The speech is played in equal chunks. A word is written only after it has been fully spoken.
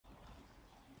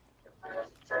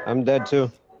I'm dead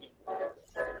too.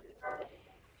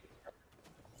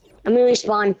 I'm gonna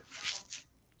respawn.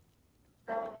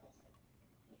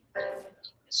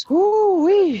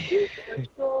 Woo-wee.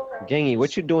 Gangy,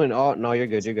 what you doing? Oh no, you're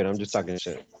good. You're good. I'm just talking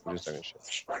shit. I'm just talking shit.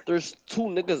 There's two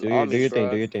niggas Do your on do me, your thing. Do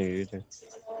bro. your thing. Do your thing.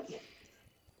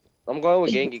 I'm going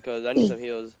with Gengi because I need some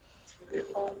heals.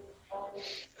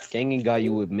 Gangy got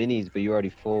you with minis, but you already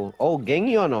full. Oh,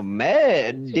 Gangy on a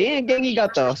med. Damn, Gangy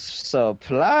got the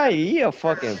supply. He a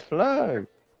fucking plug.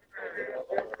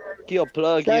 He a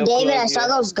plug. He Yo, a David, I plug. saw Yeah.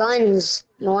 those guns.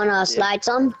 You wanna slide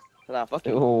some? Nah, fuck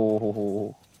you.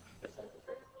 Oh,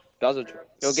 Guys,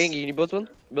 yo, Gengi, you need build one?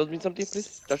 Build me something,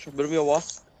 please. Joshua, build me a wall.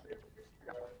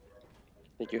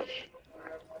 Thank you.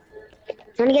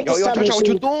 Trying to get the Yo, sub Joshua, what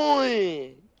you machine.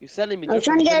 doing? You selling me? I'm Joshua,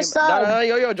 trying to you get a selling me. sub. Nah,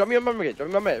 yo, drop me a med kit. Drop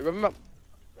me my med. Run me my.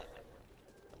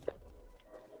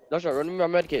 Joshua, run me my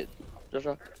med kit.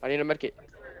 Joshua, I need a med kit.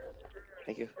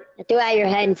 Thank you. I threw it at your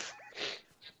head.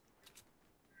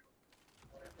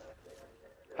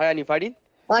 Hi, are you fighting?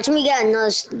 Watch me get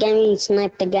me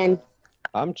sniped again.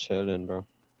 I'm chilling, bro.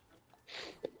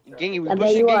 Gengi, we I bet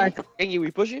pushing, you Gengi. are. Gengi,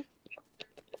 we pushing.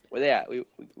 Where they at? We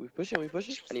pushing.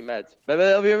 I need meds. Baby,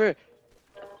 over here.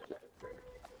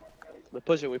 We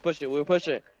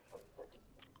pushing.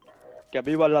 Que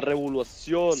viva la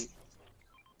revolución.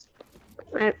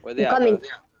 I'm Where they at? coming.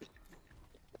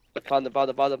 Bro? Found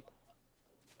them.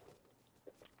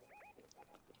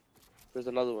 There's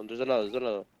another one. There's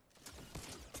another.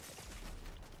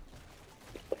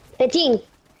 15.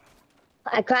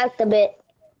 I cracked a bit.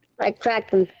 I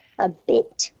cracked him a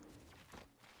bit.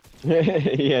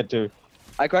 Yeah, too.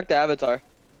 I cracked the avatar.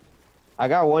 I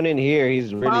got one in here.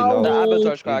 He's really Oh. The low.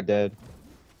 avatar's He's cracked. dead.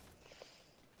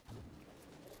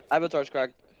 Avatar's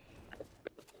cracked.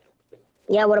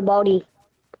 Yeah, what about he?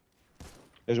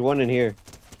 There's one in here.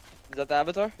 Is that the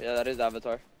avatar? Yeah, that is the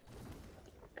avatar.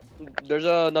 There's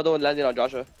another one landing on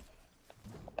Joshua.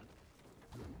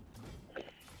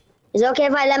 Is it okay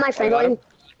if I let my friend got in? him.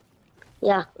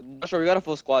 Yeah. Joshua, we got a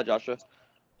full squad, Joshua.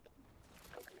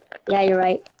 Yeah, you're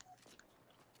right.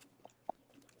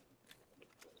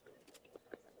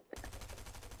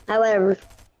 However,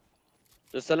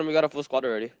 Just tell him we got a full squad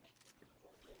already.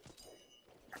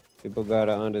 People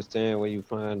gotta understand what you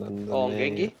find on the Oh,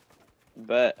 land. Gengi?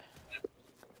 Bet.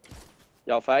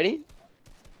 Y'all fighting?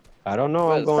 I don't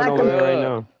know. I'm Well, going over there right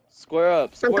now. Square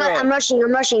up. I'm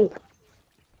rushing.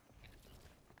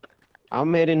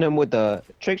 I'm hitting him with a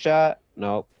trick shot.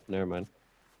 Nope. Never mind.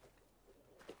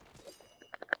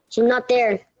 She's not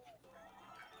there.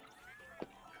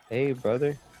 Hey,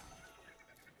 brother.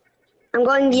 I'm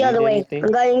going the Need other way. anything?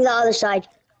 I'm going the other side.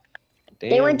 They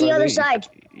Damn, went the brother, other side.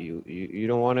 You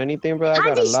don't want anything, bro? I How'd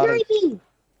got they a lot snipe me?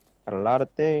 got a lot of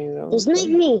things. They sniped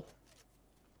me.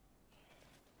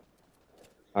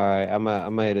 All right, I'm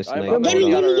a hit a snipe. Yo, give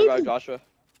me, Hold on. give me. Joshua.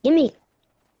 Give me.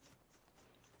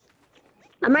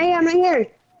 I'm right here.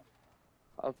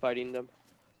 I'm fighting them.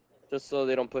 Just so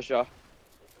they don't push y'all.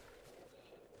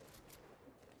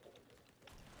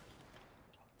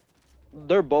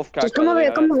 They're both cracked. Just come over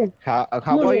here, come over here. How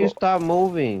about you stop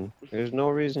moving? There's no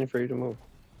reason for you to move.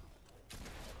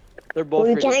 They're both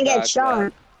We freaking can't get cracked, shot.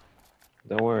 man.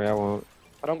 Don't worry, I won't.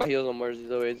 I don't got heals no more,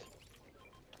 these always.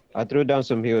 I threw down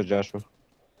some heals, Joshua.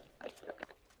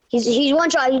 He's one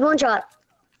shot.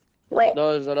 Wait,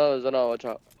 No, there's another, watch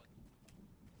out.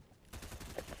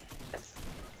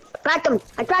 cracked him.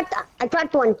 I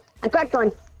cracked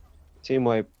one. Team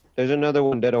wipe. There's another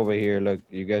one dead over here. Look,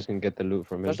 you guys can get the loot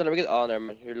from him. Joshua, let me get. Oh, never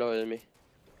mind. You're lower than me.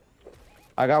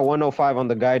 I got 105 on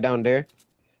the guy down there.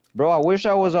 Bro, I wish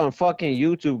I was on fucking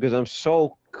YouTube because I'm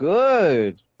so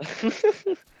good.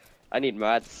 I need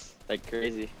mats like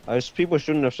crazy. There's people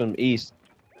shooting us from east.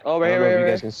 Oh, I right don't know if you here.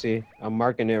 guys can see. I'm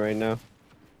marking it right now.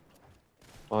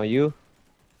 On you.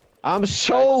 I'm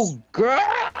so good.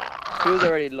 He was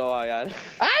already low, I got.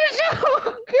 I'm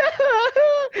so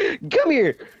good. Come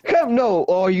here. Come no.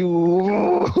 Oh,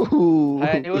 you.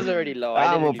 He was already low.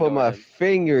 I'm gonna put my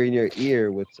finger in your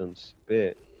ear with some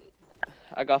spit.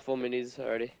 I got full minis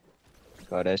already.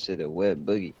 Oh, that shit a wet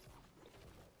boogie.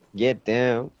 Get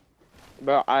down.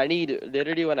 Bro, I need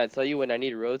literally when I tell you when I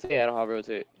need rotate, I don't have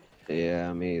rotate.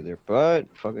 Yeah, me either. But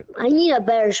fuck it. I need a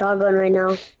better shotgun right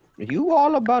now. You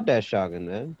all about that shotgun,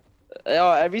 man.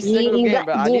 Yo, every single game,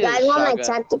 bro, I Do you need a guys want like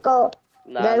shotgun. tactical?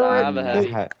 Nah, guys I want- have a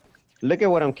heavy. Look at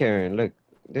what I'm carrying. Look,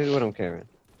 this is what I'm carrying.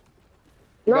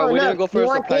 Bro, No, we no. didn't go You for a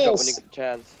want supply drop when you this? get the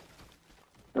chance.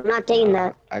 I'm not taking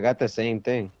that. I got the same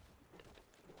thing.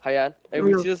 Hyan, if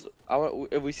No. we see this,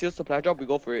 if we see a supply drop, we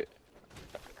go for it.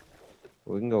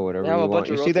 We can go whatever They have we a bunch want.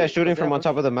 You of see that rotates, shooting but they from have on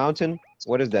top of the mountain?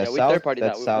 What is that? Yeah, we South? third party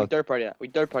That's that. We south. third party that. We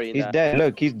third party He's that. dead.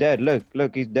 Look, he's dead.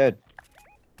 Look, he's dead.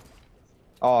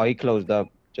 Oh, he closed up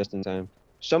just in time.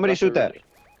 Somebody That's shoot that. really-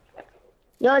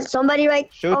 Yo, somebody right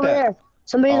Shoot over that. there.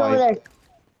 Somebody's Oh, over there.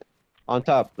 On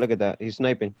top. Look at that. He's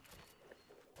sniping.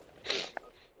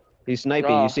 He's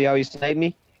sniping. Oh. You see how he sniped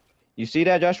me? You see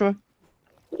that, Joshua?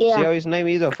 See Yeah. how he sniped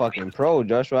me? He's a fucking pro,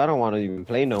 Joshua. I don't want to even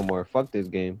play no more. Fuck this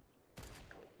game.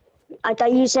 I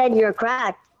thought you said you're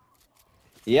cracked.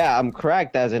 Yeah, I'm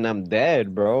cracked as in I'm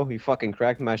dead, bro. He fucking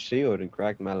cracked my shield and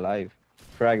cracked my life.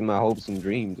 Cracked my hopes and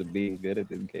dreams of being good at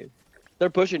this game. They're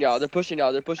pushing y'all. They're pushing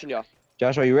y'all. They're pushing y'all.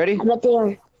 Joshua, you ready? I bet they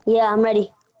are. Yeah, I'm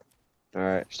ready.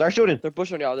 Alright. Start shooting. They're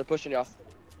pushing y'all. They're pushing y'all.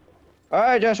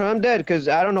 Alright, Joshua, I'm dead because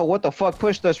I don't know what the fuck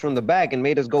pushed us from the back and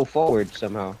made us go forward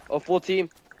somehow. A full team.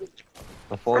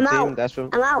 A full I'm team? out. That's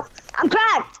what. I'm out. I'm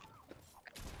cracked.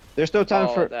 There's still time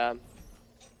Oh, for. damn.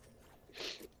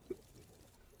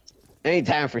 Ain't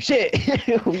time for shit.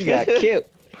 We got killed.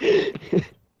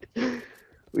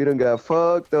 We done got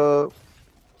fucked up.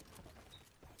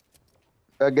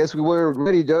 I guess we weren't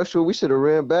ready, Joshua. We should have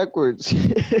ran backwards.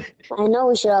 I know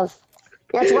we should have.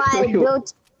 That's why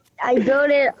I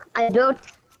built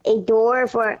a door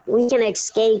for we can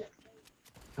escape.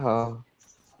 Oh,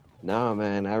 nah,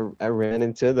 man. I ran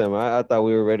into them. I thought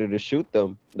we were ready to shoot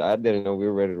them. I didn't know we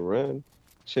were ready to run.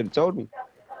 Should have told me.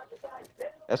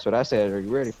 That's what I said. Are you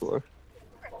ready for?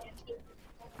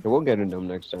 We'll get them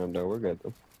next time, though. We'll get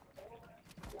them.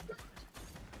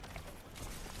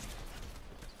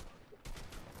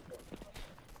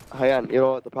 Hayan, you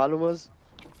know what the problem was?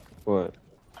 What?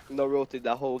 No rotate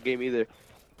that whole game either.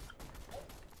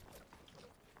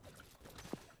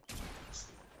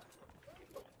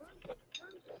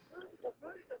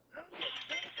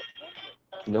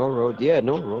 No road. Yeah,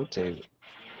 no rotate.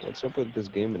 What's up with this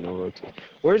game and no rotate?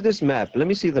 Where's this map? Let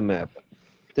me see the map.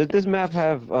 Does this map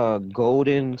have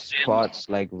golden spots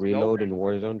like Reload and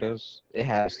Warzone does? It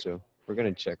has to. We're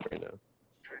gonna check right now.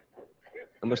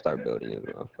 I'm gonna start building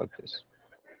it. Well, fuck this.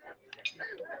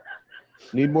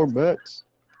 Need more mats.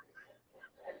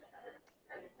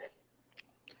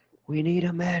 We need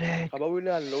a medic. How about we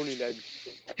not lonely then?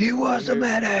 He was a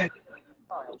medic.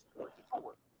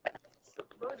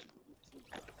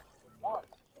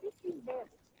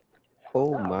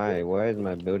 Oh my, why is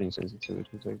my building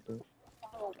sensitivity like that?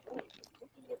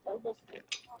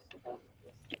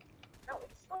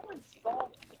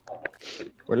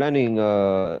 We're landing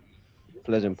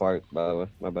Pleasant Park, by the way.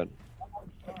 My bad.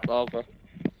 Oh, okay.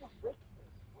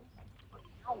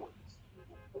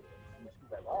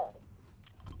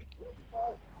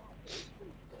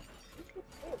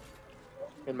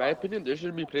 In my opinion, there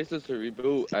should be places to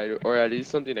reboot, or at least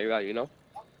something like that, you know?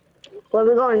 Where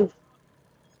we going?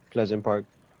 Pleasant Park.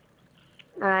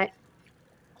 Alright.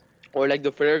 Or like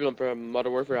the flare gun from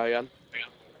Modern Warfare, Hayan.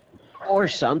 Or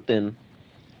something.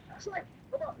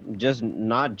 Just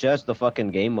not just the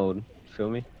fucking game mode. Feel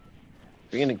me?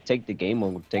 If you're gonna take the game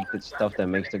mode, take the stuff that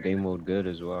makes the game mode good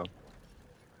as well.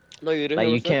 No, you didn't. Like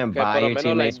hear you what I said? can't Okay, buy por lo your menos,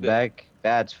 teammates like, back.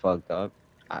 That's fucked up.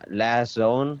 Last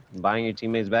zone, buying your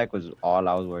teammates back was all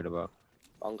I was worried about.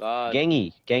 Oh God.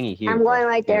 Gangy here. I'm bro. going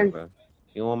right there. Here, bro.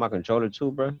 You want my controller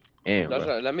too, bro? Damn, That's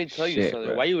bro. right. Let me tell you Shit, something.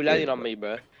 bro. Why you landing Yeah, on bro. me,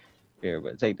 bro? Here,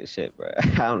 bro. Take the shit, bro.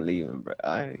 I'm leaving, bro.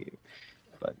 I ain't even.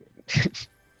 Fuck it.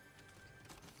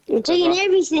 You're taking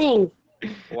everything.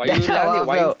 Why That's you how I landing?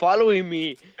 Why you felt. following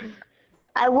me?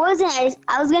 I wasn't.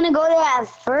 I was gonna go there at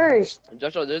first.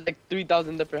 Joshua, there's like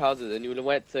 3,000 different houses, and you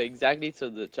went to exactly to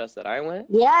the chest that I went.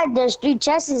 Yeah, there's 3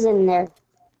 chests in there.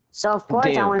 So of course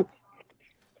I Damn. went.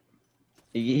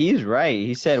 He's right.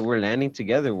 He said we're landing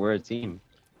together. We're a team.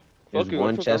 There's Fuck you, I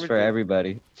one took chest for everything.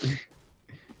 everybody.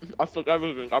 I took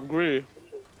everything. I'm greedy.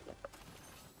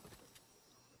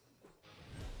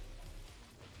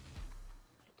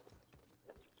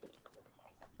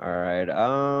 All right.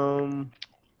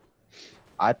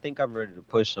 I think I'm ready to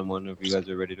push someone. If you guys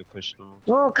are ready to push someone.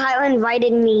 Bro, Kyle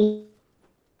invited me.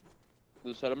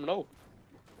 Just let him know.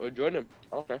 Or join him.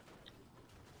 Okay.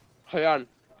 Hayan,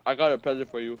 I got a present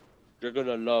for you. You're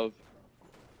gonna love.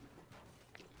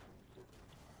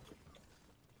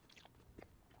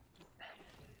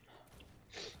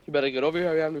 You better get over here,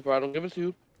 Hayan, before I don't give it to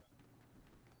you.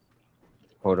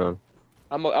 Hold on.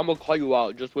 I'm gonna call you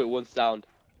out just with one sound.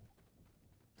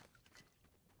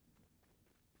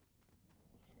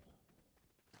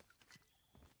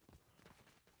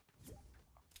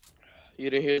 You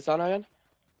didn't hear the sound, Hayan?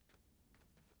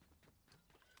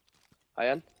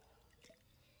 Hayan?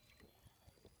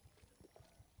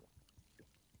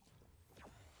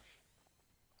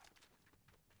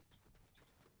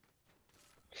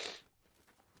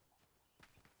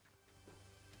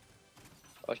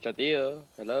 What's the deal?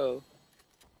 Hello. What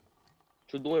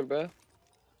you doing, bro?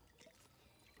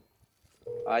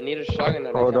 I need a shotgun.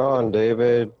 And Hold on,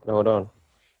 David. Hold on.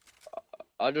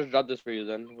 I'll just drop this for you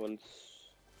then. Once.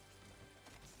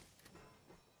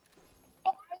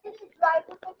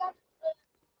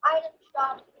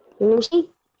 Let me see.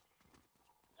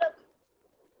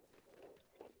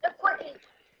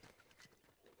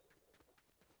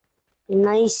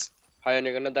 Nice. Hi, and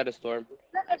you're gonna die to storm.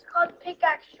 Look, it's called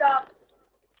Pickaxe Shop.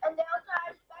 And they also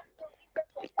have special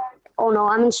pickaxe. Oh no,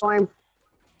 I'm in storm.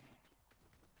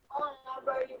 Oh no,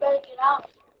 bro, you better get out.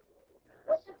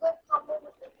 What's a good combo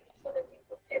with the for the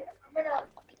people here? I'm gonna.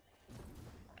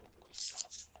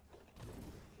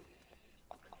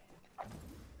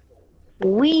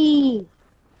 Wee.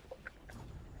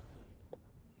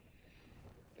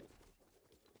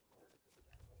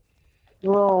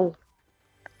 Bro,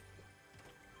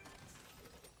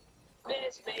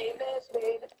 Miss me.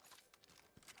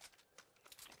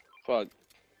 Fuck.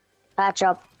 patch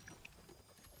up.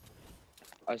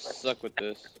 I suck with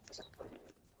this.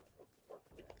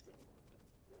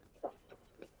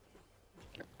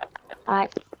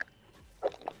 Alright.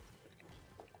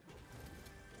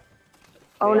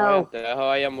 Oh no. Te dejo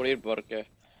ahí a morir porque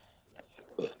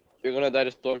you're gonna die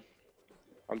to storm.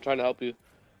 I'm trying to help you.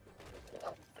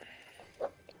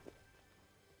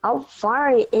 How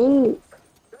far in?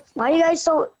 Why are you guys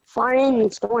so far in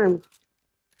storm?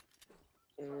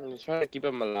 I'm trying to keep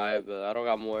him alive, but I don't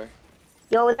got more.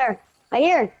 Yo, over there. Right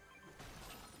here.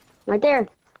 Right there.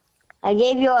 I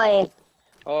gave you a.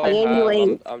 Oh, I gave you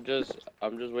a. I'm just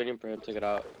waiting for him to get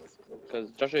out. Cause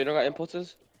Joshua, you don't got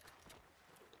impulses?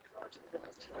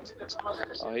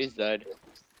 Oh, he's dead.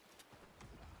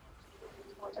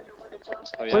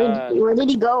 Oh yeah. Where did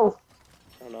he go?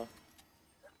 I don't know.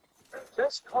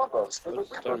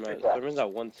 Storm at? Storm's at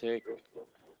one tick.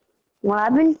 What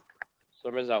happened?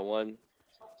 Storm's at one.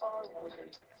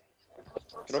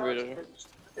 Get over here, Joshua.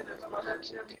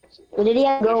 Where did he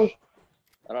go?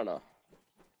 I don't know.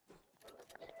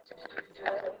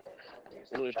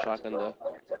 English shotgun though.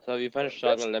 So if you find a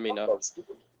shotgun, let me know.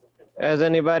 Does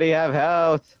anybody have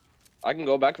health? I can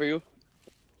go back for you.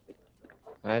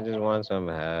 I just want some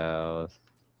health.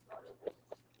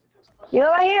 You're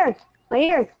right here. Right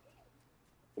here.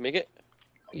 You make it?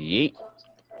 Yeet.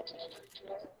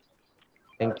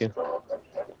 Thank you.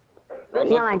 Look,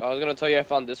 Yeah. I was gonna tell you I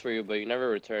found this for you, but you never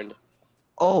returned.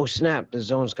 Oh snap! The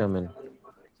zone's coming.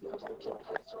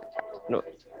 No.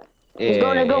 Let's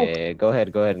go, let's go. Yeah, go ahead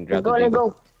and Let's drop go, the let's deagle.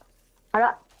 go.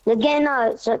 Alright. Let's get in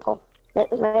a circle.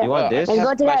 You want this? Let's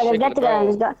go together. Let's get together.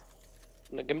 Let's go.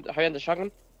 No, give me the, the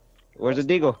shotgun. Where's the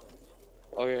deagle?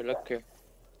 Oh here, look here.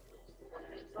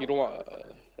 You don't want.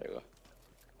 There you go.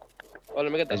 Oh,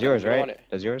 let me get that. That's yours, You don't right? want it.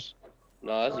 That's yours.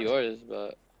 No, that's yours,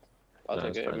 but I'll No, take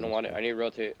it's it. If fine, you don't it's want it, fine. I need to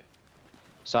rotate.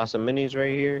 Saw some minis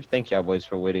right here. Thank y'all boys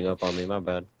for waiting up on me. My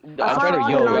bad. I'm found trying to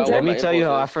one, figure Yo, out Let what me my tell you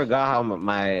how I impulse is. forgot how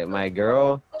my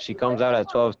girl, she comes out at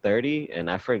 12:30, and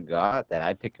I forgot that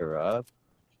I pick her up.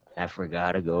 I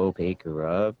forgot to go pick her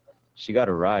up. She got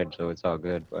a ride, so it's all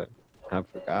good. But I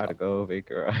forgot to go pick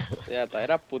her up. Ya, te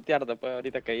era putear después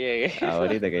ahorita que llegue.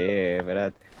 Ahorita que llegue,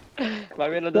 espérate. Más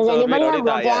bien no te Does puedo dormir anybody have ahorita.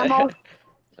 rock Ya. ammo?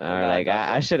 Like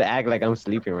I should act like I'm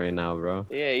sleeping right now, bro.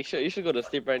 Yeah, you should go to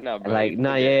sleep right now, bro. Like, You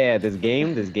nah, forget. yeah, this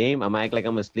game, I'm gonna act like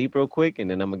I'm gonna sleep real quick, and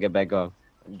then I'm gonna get back up.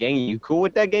 Gangy, you cool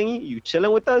with that, Gangy? You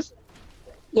chilling with us?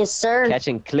 Yes, sir.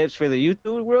 Catching clips for the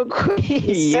YouTube real quick?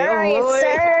 Yes, sir. Yeah, boy. Yes,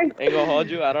 sir. Ain't gonna hold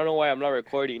you. I don't know why I'm not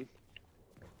recording.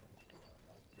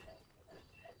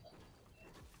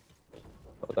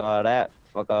 Fuck all that.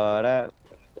 Fuck all that.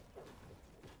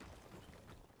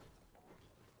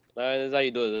 This is how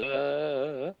you do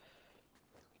it.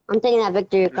 I'm taking that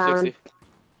victory crown. 360.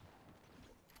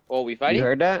 Oh, we You fighting?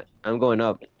 heard that? I'm going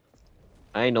up.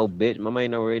 I ain't no bitch. Mama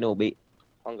ain't no really no bitch.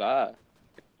 Oh God.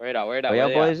 Where that? Where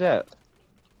y'all boys at?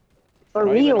 For I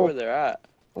don't even know real. where they're at.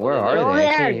 Where they're are over they? I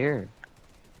there. can't hear.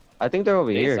 I think they're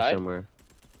over They here inside? somewhere.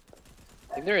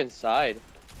 I think they're inside.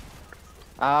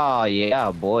 Oh,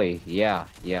 yeah, boy. Yeah.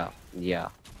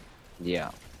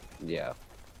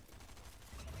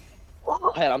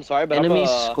 Hey, I'm sorry, but Enemy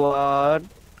I'm squad real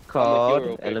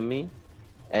called quick.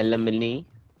 eliminated.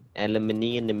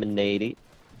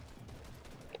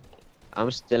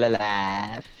 I'm still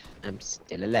alive. Come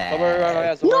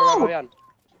here, No!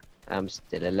 I'm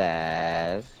still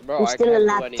alive. Bro, I'm I still can't do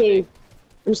alive anything. too.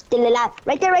 I'm still alive.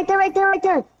 Right there.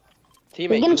 Teammate,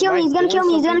 He's gonna kill me. He's gonna kill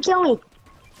me. He's gonna kill me.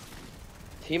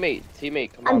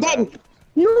 Teammate, come I'm on, dead. man.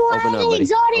 No, I Open have up, an buddy.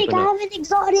 exotic. Open I up. have an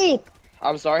exotic.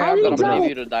 I'm sorry, I I'm didn't gonna know. leave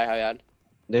you to die, Hayan.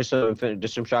 There's some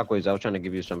shockwaves. I was trying to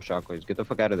give you some shockwaves. Get the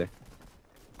fuck out of there.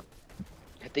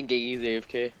 I think he's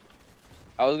AFK.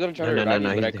 I was gonna try to No, revive no,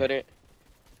 you, he's but I dead. couldn't.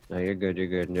 No, you're good. You're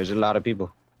good. There's a lot of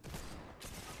people.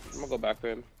 I'm gonna go back for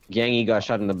him. Gangy got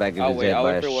shot in the back of I'll his wait. head I'll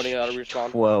by wait a for one of y'all to respawn.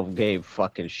 12 game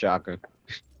fucking shocker.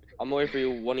 I'm gonna wait for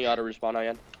you. One of y'all to respawn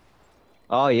again.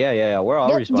 Oh yeah. We're all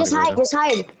Just responding right hide, now. just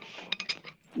hide.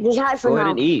 Just hide for Go now.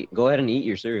 ahead and eat. Go ahead and eat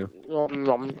your cereal.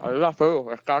 I got food.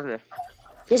 It's got me.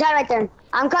 Just hide right there.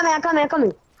 I'm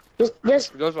coming. Just stay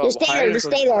there. Just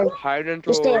stay there. Hide into.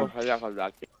 Just stay. Yeah, come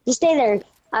back. Just stay there.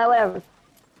 Alright, whatever.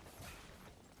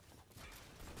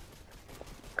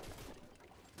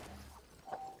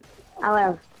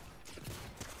 Whatever.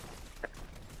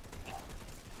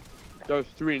 There's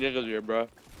 3 niggas here, bro.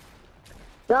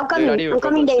 No, I'm They're not coming. even I'm from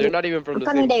coming, the, They're David. not even from I'm the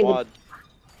coming, same David. squad.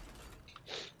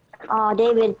 Oh,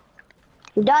 David.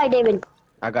 You died, David.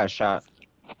 I got shot.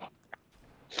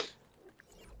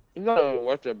 It's not even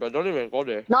worth it, but don't even go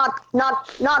there. Knock. No.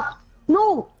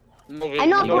 No, I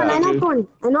knocked you one. got I it.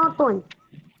 knocked one.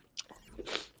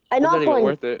 I It's not knocked even one.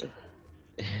 worth it.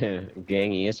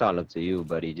 Gangy, it's all up to you,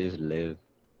 buddy. Just live.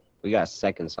 We got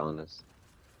seconds on us.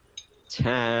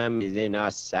 Time is in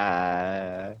our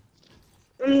side.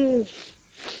 Mm.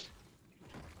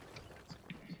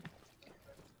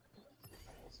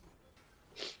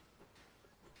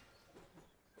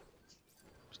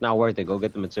 It's not worth it. Go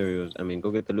get the materials. I mean,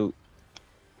 go get the loot.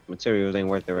 Materials ain't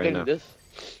worth it right Take now. this.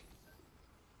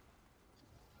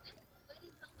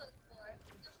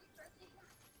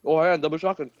 Oh, yeah, double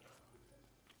shotgun.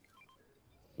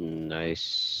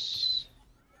 Nice.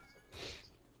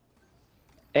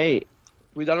 Hey,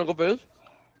 We down to go for this?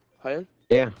 High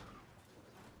yeah.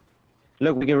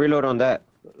 Look, we can reload on that.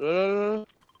 end?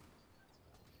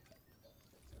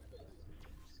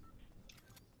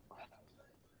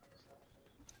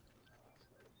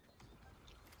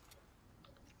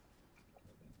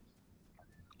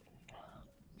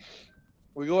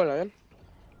 We going, Ryan?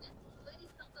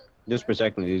 Just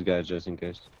protecting these guys just in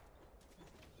case.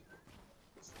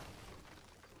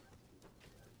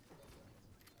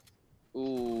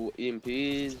 Ooh,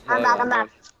 EMPs. I'm back.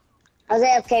 I was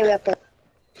AFK real quick.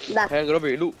 Back. Hey, get over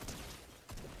here, loot.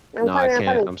 I'm No, I coming.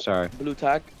 can't. I'm sorry. Blue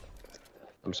tag.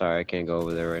 I'm sorry. I can't go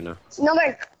over there right now. No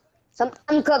work.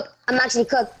 I'm cooked. I'm actually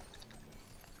cooked.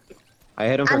 I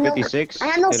hit him for I know- 56. I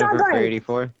have no hit him for shotgun.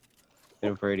 84. Hit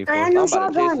him for 84. I have I'm no about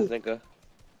to chase shotgun. this nigga.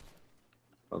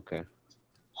 Okay.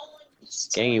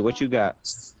 Gangy, what you got?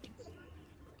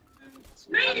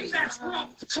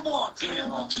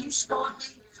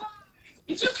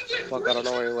 Fuck, I don't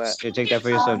know where you at. Here, take that for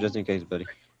yourself just in case, buddy.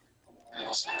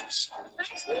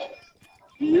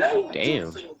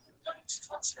 Damn.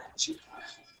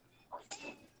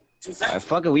 Alright,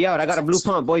 fuck it. We out. I got a blue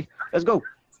pump, boy. Let's go.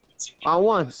 On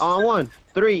one. On one.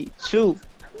 3, 2,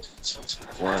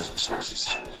 1.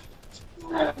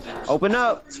 Open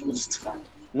up.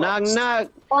 Knock, knock.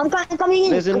 Oh, I'm coming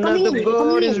in. There's I'm coming another in.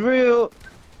 gold is real.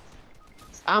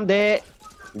 I'm dead.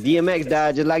 DMX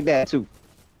died just like that too.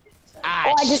 Ah,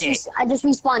 Oh, I shit. just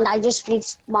respawned. I just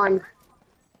respawned.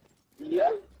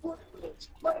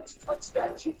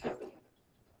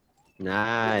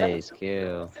 Nice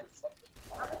kill.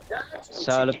 It's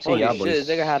all up to Holy y'all shit, boys. this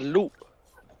nigga had loot.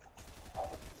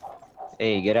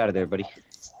 Hey, get out of there, buddy.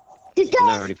 This You're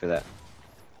not guy, ready for that.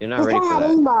 You're not this ready guy for had that.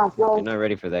 aimbot, bro. You're not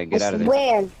ready for that. Get I out of there.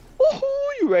 swear. Woohoo,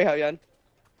 you right, Hayan.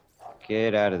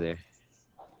 Get out of there.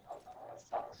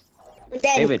 I'm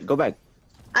dead. David, go back.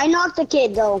 I knocked the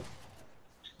kid though.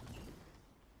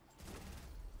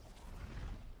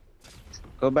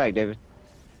 Go back, David.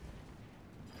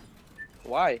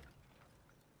 Why?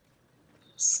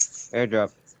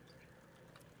 Airdrop.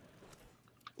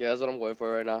 Yeah, that's what I'm going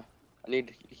for right now. I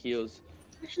need heals.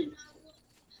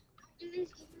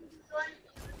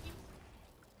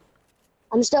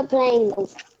 I'm still playing.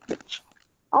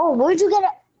 Oh, where'd you get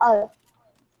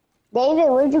David?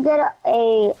 Where'd you get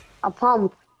a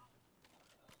pump?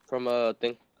 From a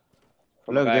thing.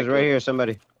 From Look, a guy there's right kid. here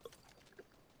somebody.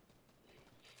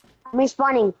 I'm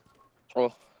respawning.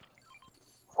 Oh,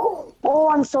 Oh,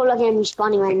 I'm so lucky I'm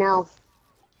respawning right now.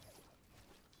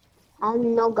 I have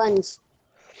no guns.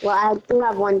 Well, I do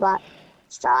have one, but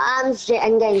so I'm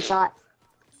getting shot.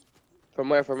 from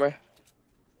where? From where?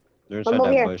 They're From inside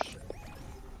over that here. bush.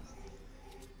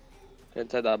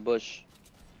 Inside that bush.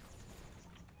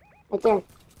 Right there.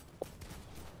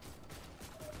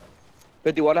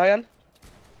 51, Hayan?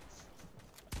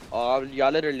 Oh,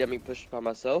 y'all literally let me push by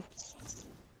myself.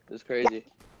 It's crazy.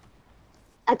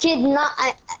 A kid not.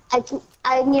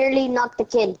 I nearly knocked the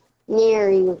kid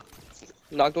near you.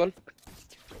 Knocked one.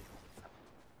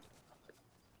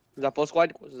 Is that full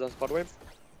squad? Is that squad wave?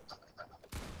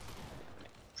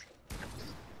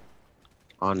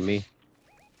 On me.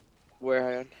 Where,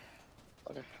 Hayan?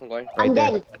 Okay, I'm going. Right I'm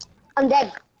there. dead. I'm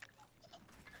dead.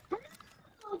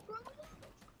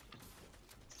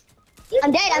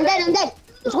 I'm dead. I'm dead. I'm dead.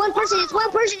 It's one person. It's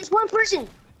one person. It's one person.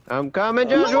 I'm coming,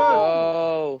 Joshua.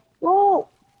 Oh. No.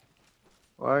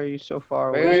 Why are you so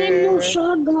far Wait, away? I have no wait.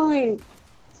 shotgun.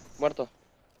 Muerto.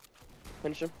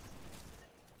 Finish him.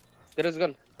 Get his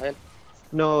gun. Ayan.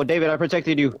 No, David, I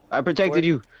protected you. I protected Where?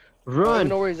 you. I don't even Run,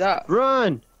 know where he's at.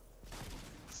 run.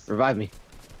 Revive me.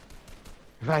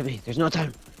 Revive me. There's no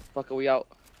time. Fuck it, we out.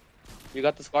 You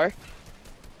got the scar?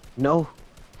 No.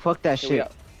 Fuck that Okay, we shit.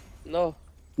 out. No.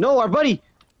 No, our buddy.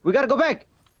 We gotta go back.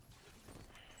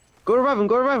 Go revive him.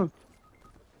 Go revive him.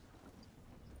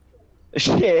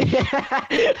 Shit.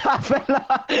 I fell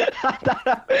off.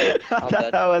 I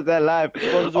thought I was alive.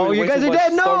 Storm's Oh, doing you way guys too are much.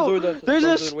 dead. No. Storm's doing that. There's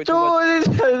a Storm's doing way too much.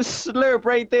 stool. There's a slurp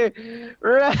right there.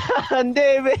 Run,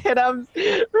 David. I'm.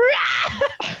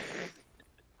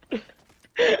 Run.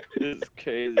 It's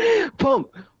crazy. Pump.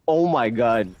 Oh my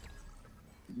god.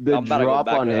 The I'm about to go drop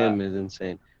back on to him that. is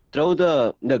insane. Throw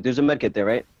the look. There's a medkit there,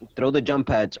 right? Throw the jump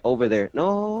pads over there.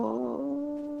 No.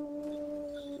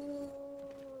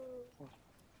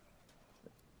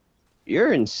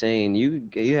 You're insane. You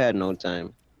had no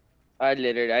time. I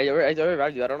already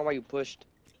revived you. I don't know why you pushed.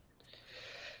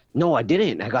 No, I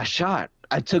didn't. I got shot.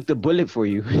 I took the bullet for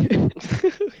you.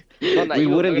 No, not We you.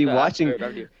 wouldn't Look be at that. watching. I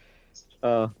revived you.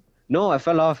 No, I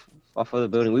fell off of the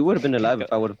building. We would have been alive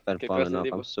if I would have been Okay, falling Preston, off.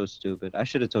 leave I'm him. so stupid. I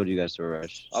should have told you guys to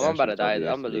rush. I'm I about to should've told die. you guys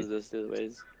I'm gonna leave. lose this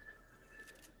anyways.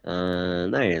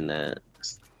 Not even that.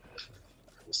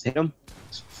 Hit him.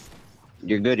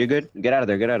 You're good. You're good. Get out of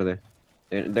there. Get out of there.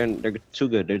 They're too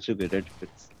good. They're too good. They're too good.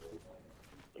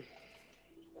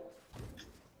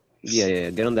 Yeah.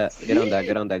 Get on that. Get on that.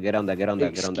 Get on that. Get on that. Get on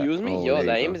that. Get on that. Excuse me? Oh, Yo, there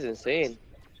that you aim go. is insane.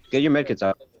 Get your medkits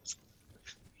out.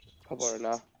 How about it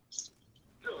now?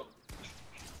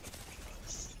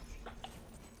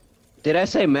 Did I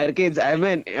say medkits? I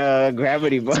meant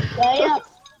gravity, bro. Yeah.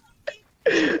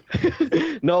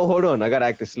 No, hold on. I gotta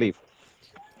act asleep.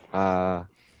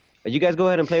 You guys go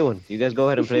ahead and play one. You guys go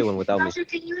ahead and play one without me. Joshua,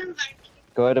 can you invite me?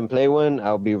 Go ahead and play one.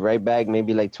 I'll be right back.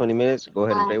 Maybe like 20 minutes. Go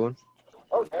ahead and play one.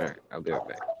 Alright, I'll be right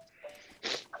back.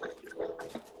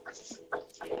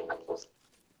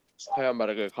 Hey, I'm about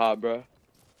to get caught, bro.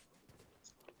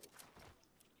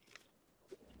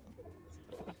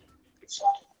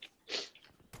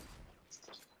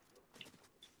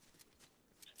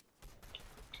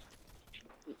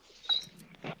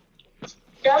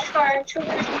 Joshua, aren't you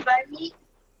going to invite me?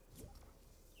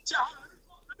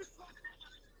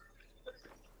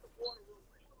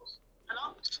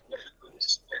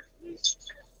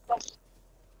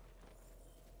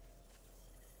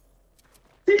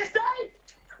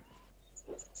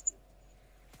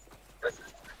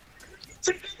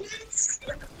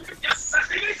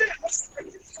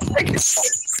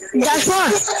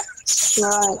 Joshua.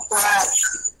 Alright.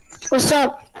 What's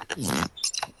up?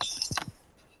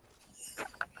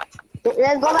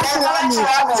 Let's go back to lobby.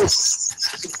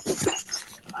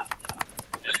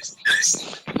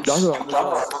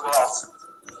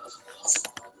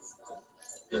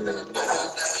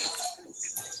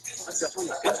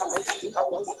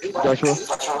 Joshua.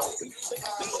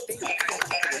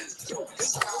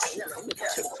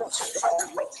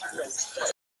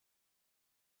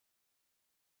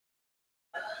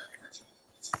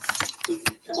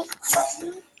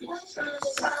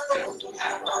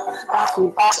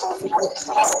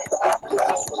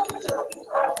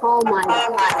 Oh my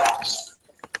god.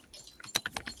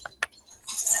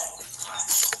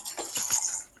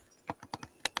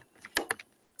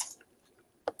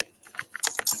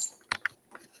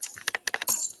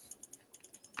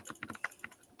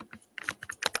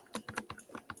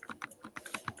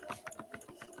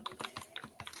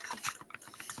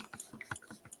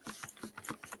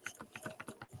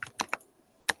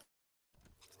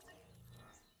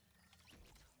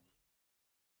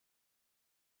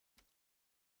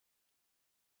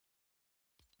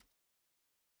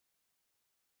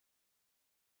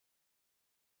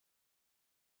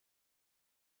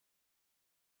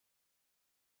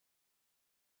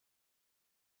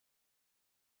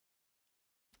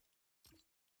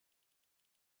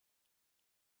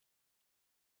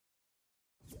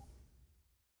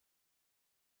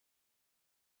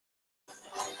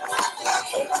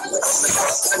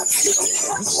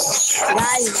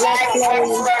 Guys, let's play.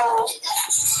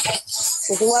 This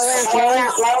is what we're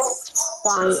gonna play.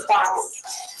 Fine.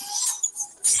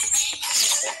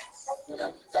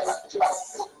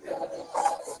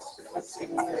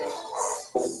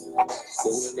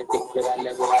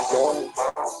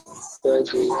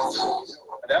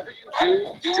 Whatever you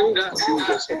Do not do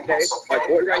this, okay? My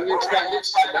boy right here tried it,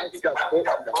 and now he got booked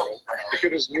tomorrow. If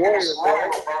it was Warrior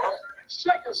Boy,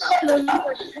 shut your mouth.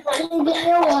 Can you get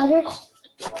your water?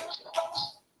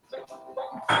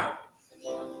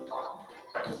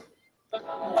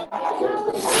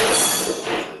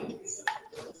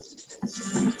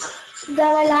 Is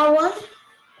that allow one?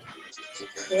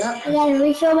 Yeah. I gotta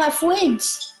refill my fridge.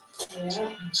 Yeah.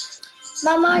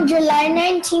 Mama, July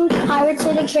 19th, Pirates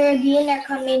of the Caribbean are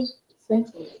coming. Thank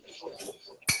you.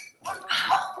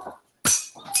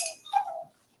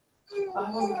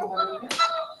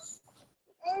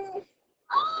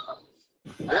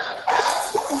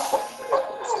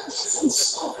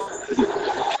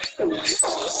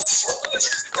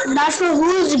 That's for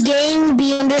whose game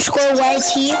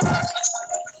B_YT?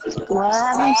 What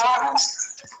happened?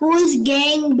 Whose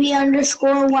gang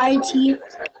B_YT?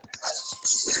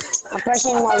 A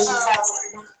person was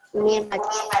me and my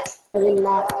cousin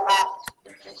Matt.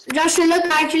 Joshua, look,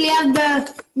 I actually have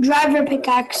the driver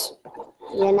pickaxe.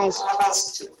 Yeah, nice.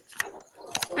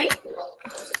 Right.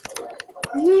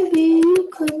 Maybe you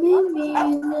could meet me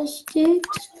in the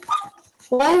sticks.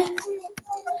 What?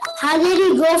 How did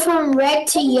he go from red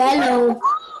to yellow?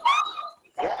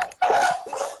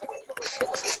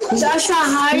 Joshua,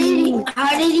 how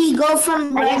did he go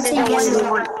from red to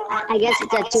yellow? I guess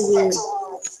it's at 2 wheels.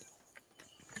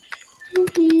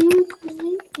 Maybe you could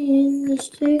meet me in the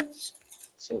sticks.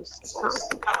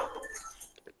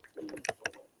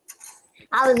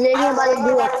 I was literally about to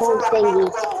do a full thingy.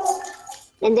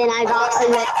 And then I got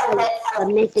a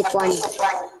mythic one.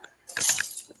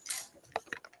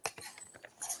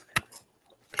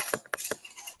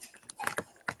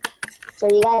 So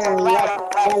you got a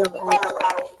yellow one.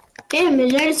 Damn,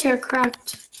 his legs are cracked.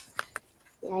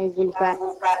 Yeah, he's been cracked.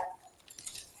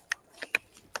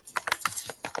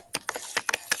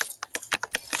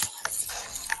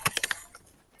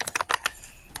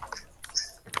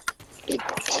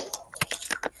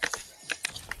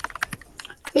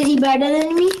 Is he better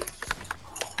than me?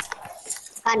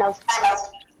 Kind of.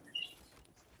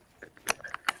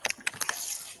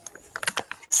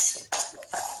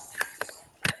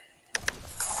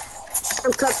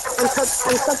 I'm cooked.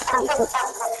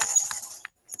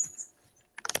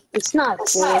 It's not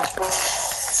fair.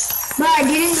 But I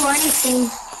didn't do anything.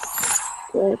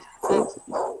 Good.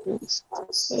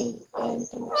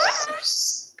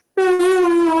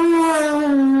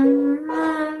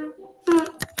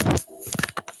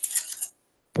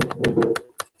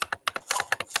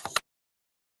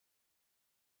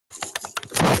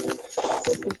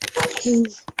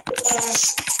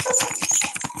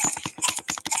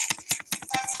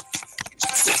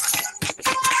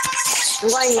 I'm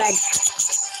going red.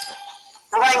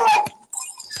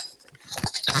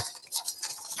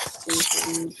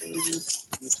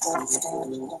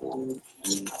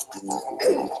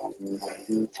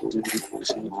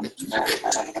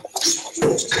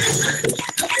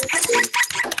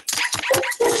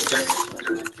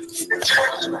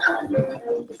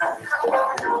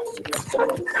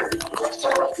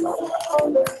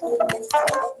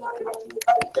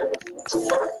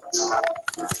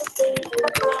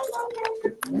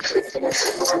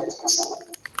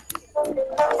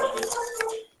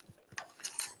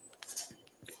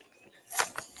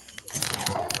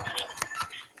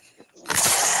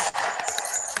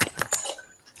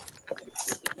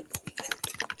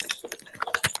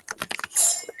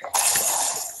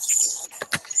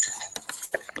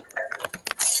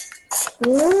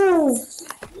 Ooh.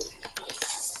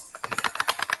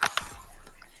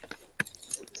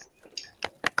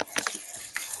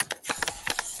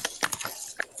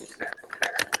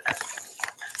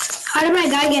 How did my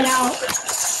guy get out?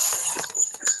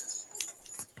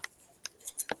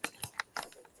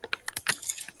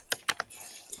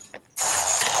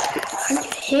 How did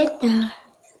you hit that?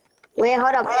 Wait,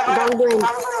 hold up. Don't do it.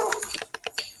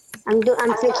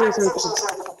 I'm fixing something.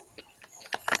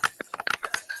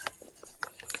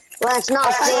 Well, it's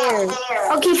not fair.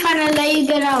 Okay, fine, I'll let you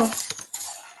get out.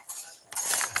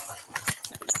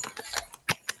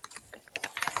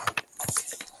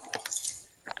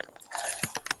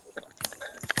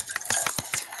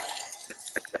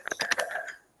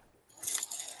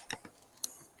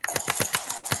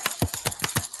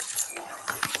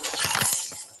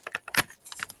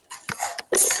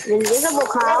 Invisible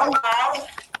cloud.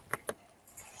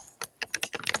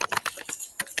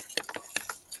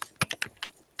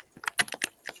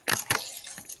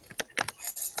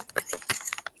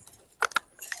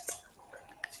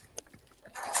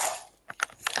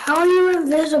 How are you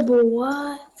invisible?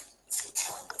 What?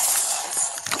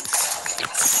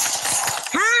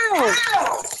 How?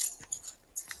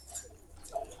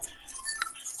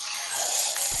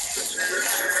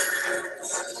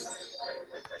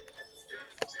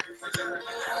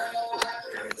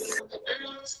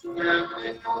 Nah,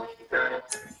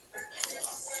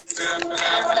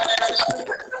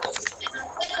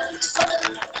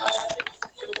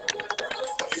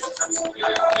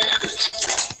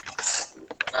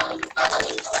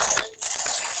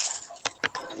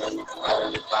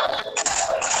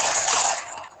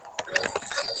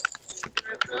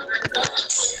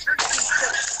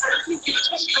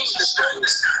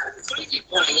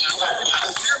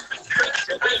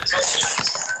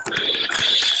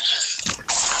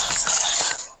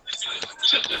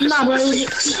 bro,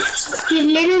 he's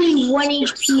literally 1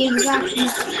 HP exactly.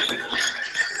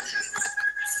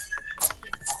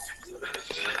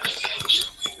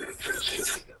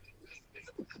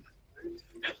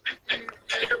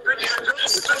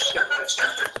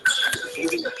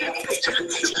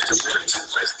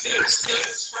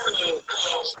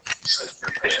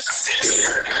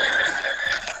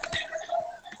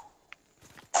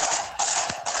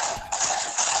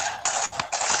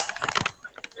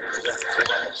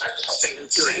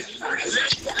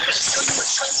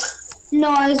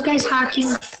 No, this guy's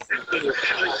hacking.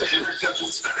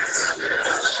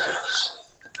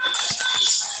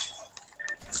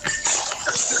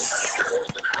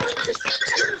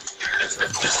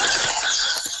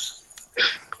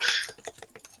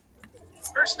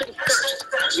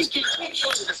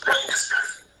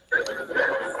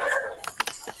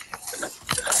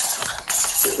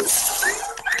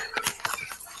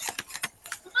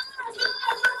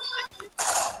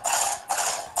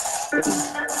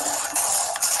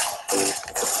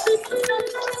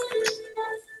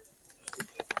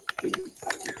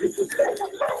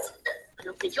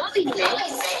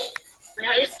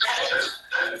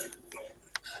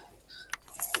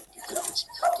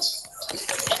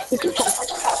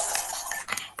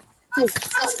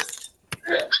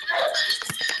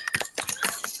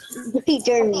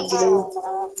 Teacher, dude.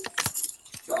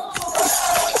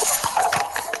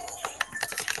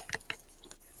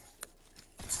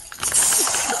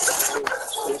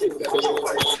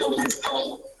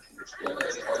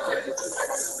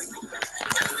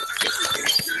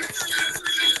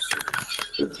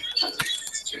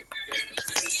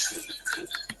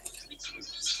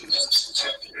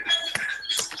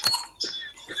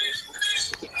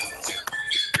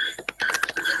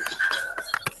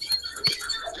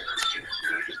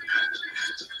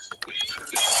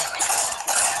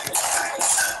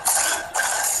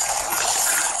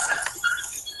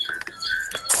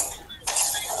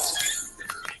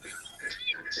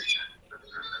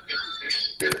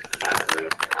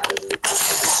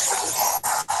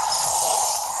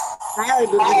 How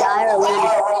did you die or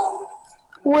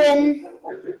win?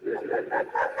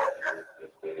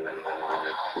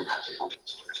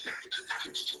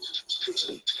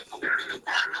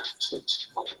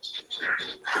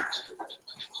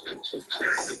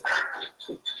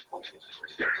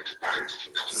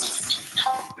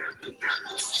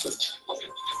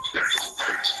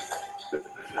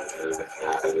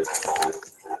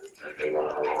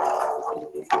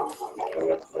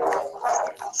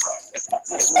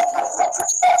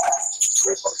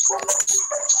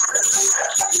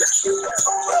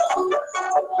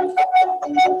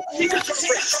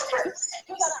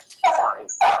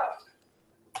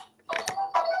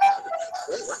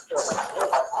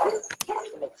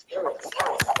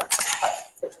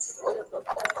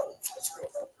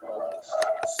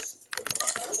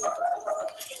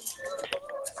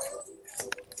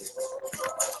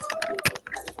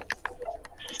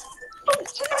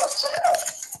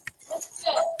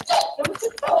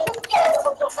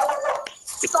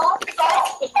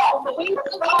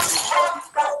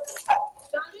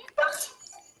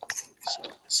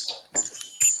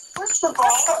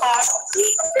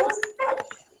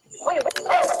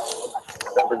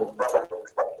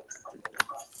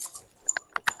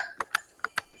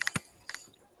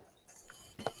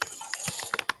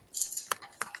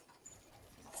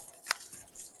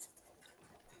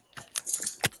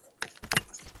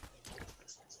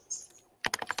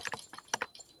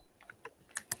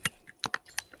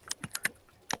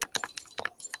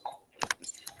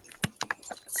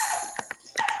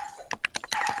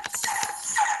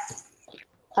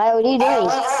 Hi, what are you doing?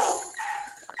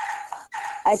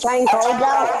 Are you trying codes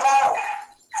out?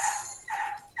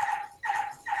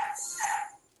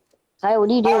 Hi, what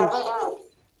are you doing?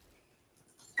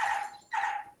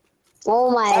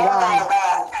 Oh my god.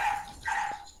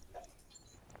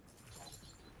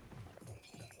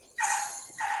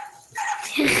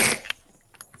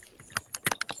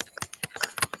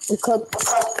 We cooked.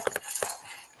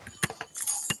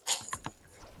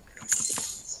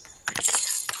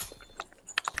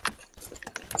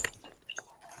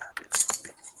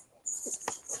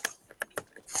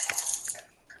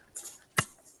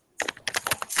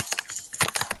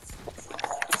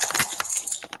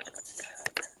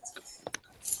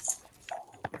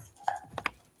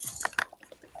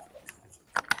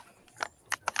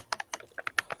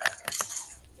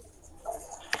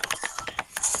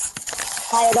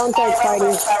 Kaya, don't third party.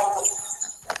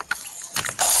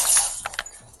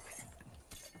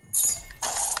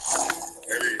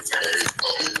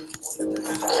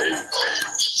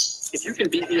 If you can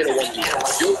beat me in a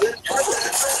 1v1, you'll win.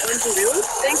 Really?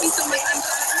 Thank you so much.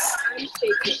 I'm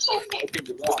shaking. Okay,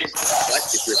 you lost. But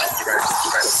if you're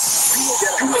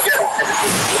you will get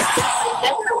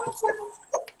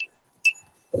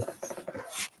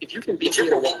If you can beat me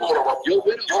in a 1v1, you'll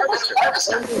win a harvester.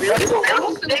 Really? Thank you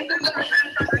so much.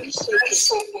 I'm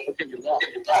shaking. Okay, you lost.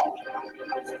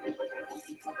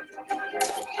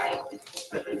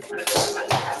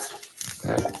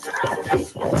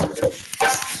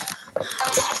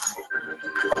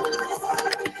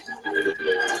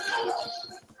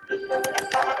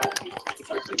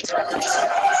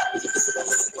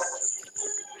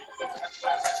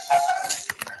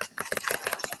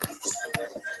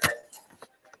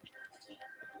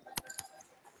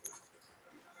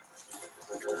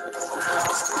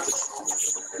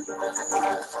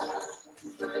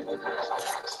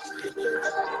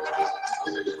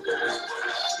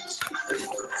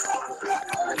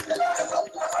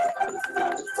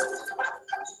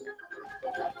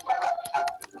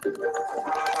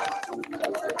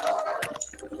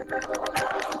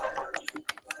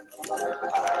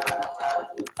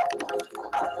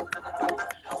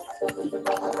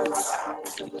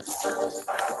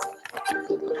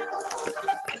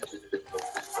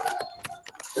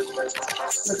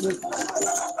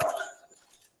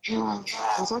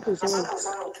 What's up,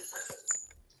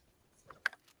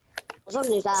 What's up,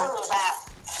 Nisa?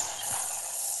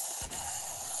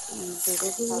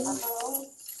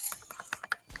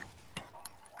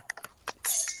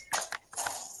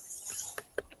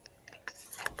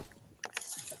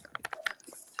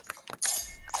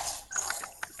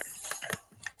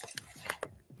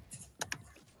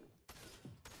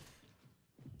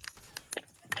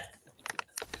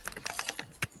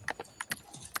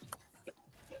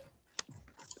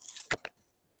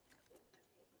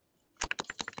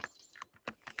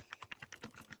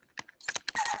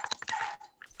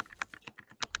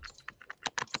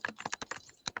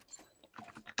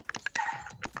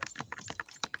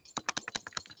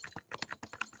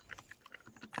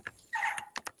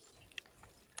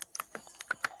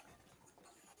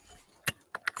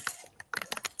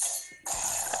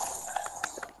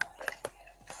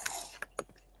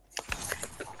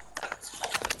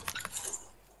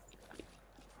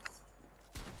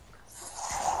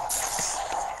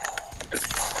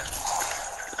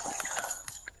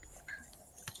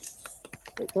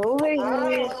 It's over here.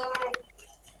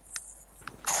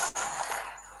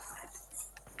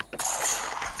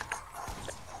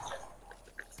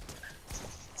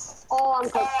 Oh, I'm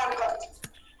cooked.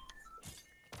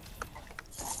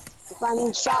 If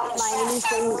I'm shot by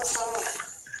anything,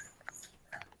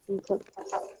 I'm cooked.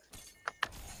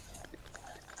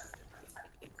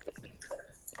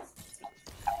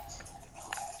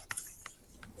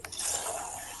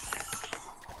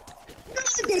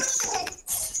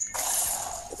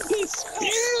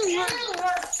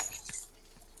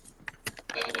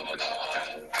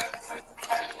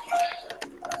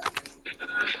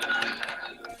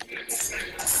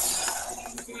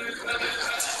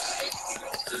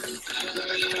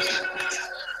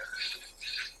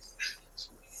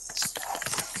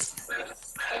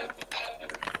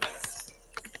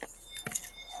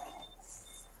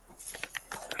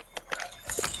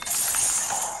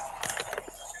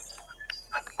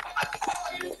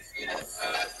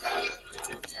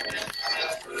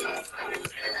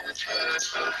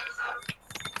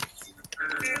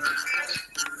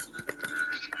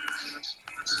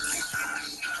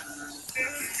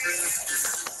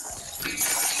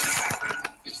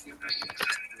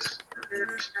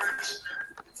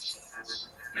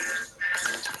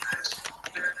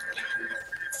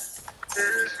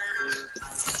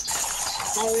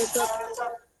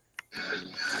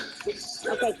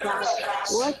 Okay, class.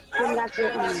 What? That's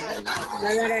it. The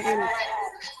letter N.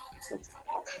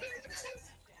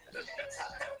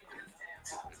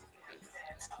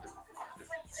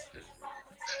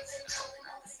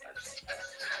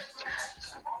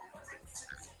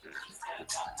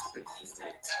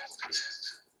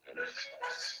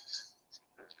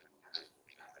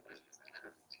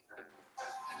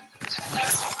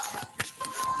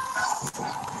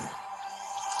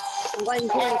 I'm going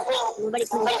to. Nobody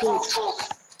can see.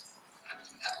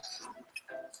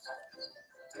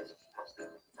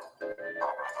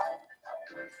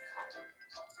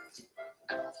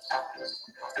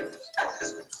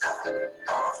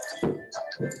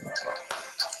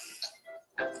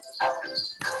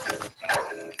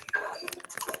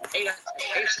 8 out of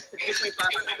 10. 8.5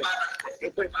 out of 10.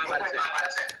 8.5 out of 10.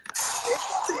 There's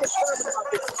something disturbing about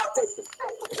this statistic.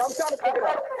 I'm trying to figure it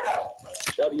out.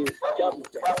 W, W,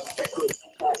 why?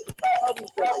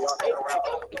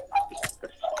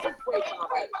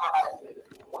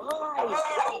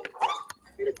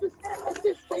 It's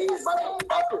this thing, bro.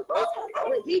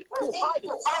 When he too high,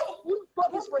 who the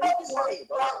fuck is when he too high,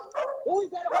 bro? Who is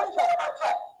that about that?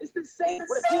 It's the same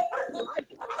with a deep too high.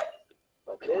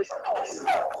 But this.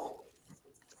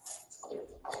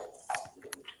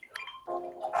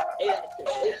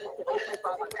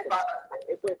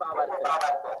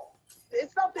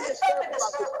 It's something disturbing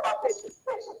about this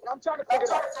competition. I'm trying to figure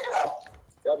it out.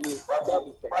 W,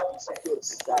 W,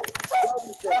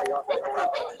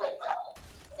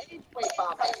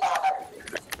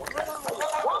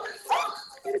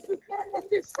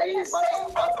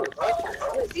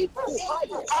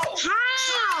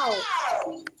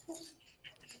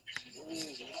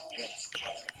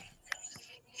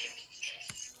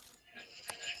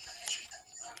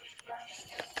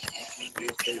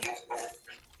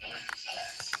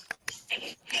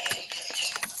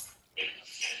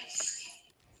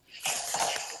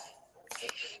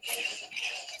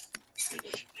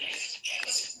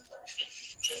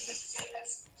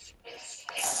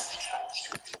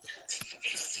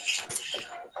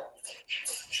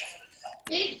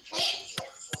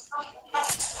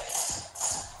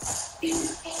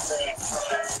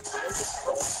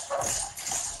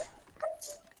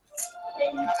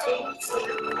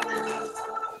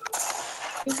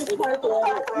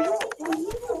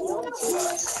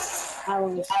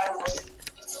 How?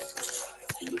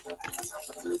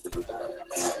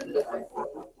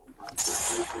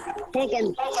 Take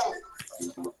him.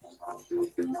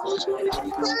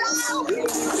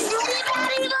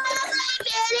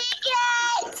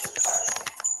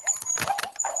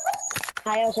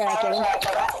 Kyle, should I kill him?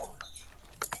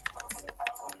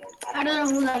 I don't know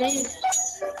who that is.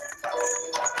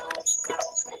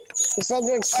 He said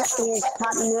you're his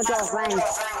top mutual friend.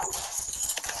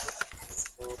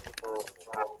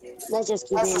 Let's just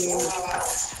keep him in.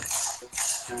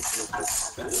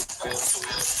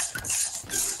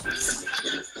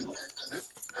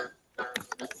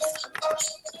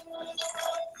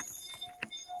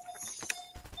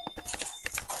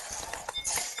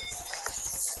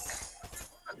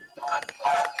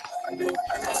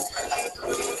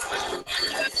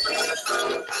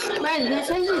 Guys, this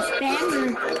is a spammer.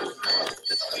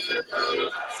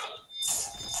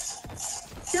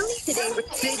 Tell me today with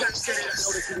the big upset. I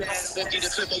noticed you mad. I bet you the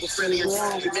flip over friendly and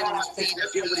strong. You've been in my feet. I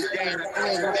deal with his dad.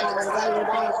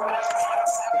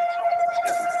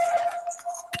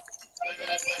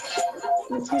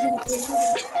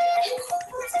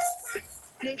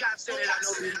 Think I've said it. I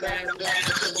know he's mad. I bet you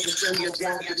the flip over friendly and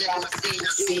strong. You've been in my feet. I've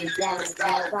seen his dad.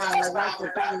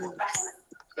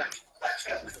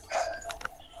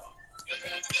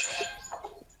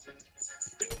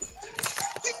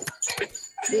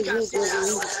 Think I've said it. I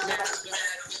know he's mad.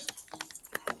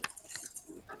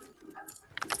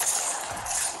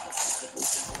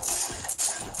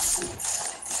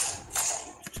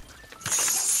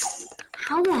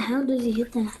 How the hell does he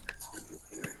hit that?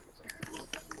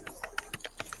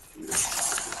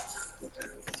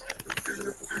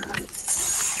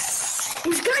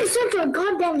 This guy's such a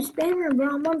goddamn spammer, bro.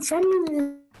 I'm sending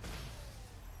him.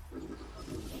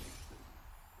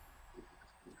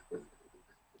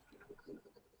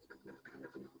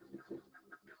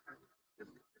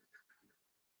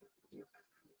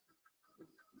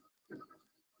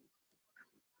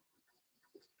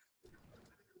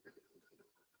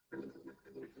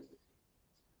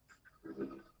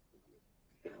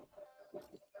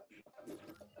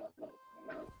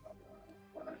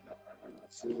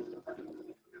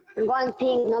 I'm going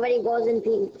pink. Nobody goes in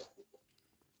pink.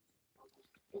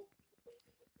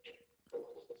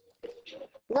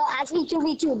 No, actually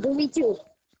 2v2. 2v2.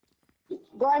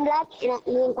 Go in black and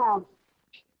me and Kyle.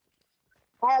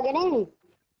 Kyle, get in.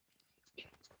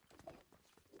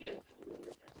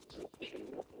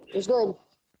 It's good.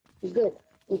 It's good.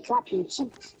 You trapped in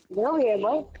cheeks. Get over here,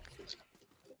 boy.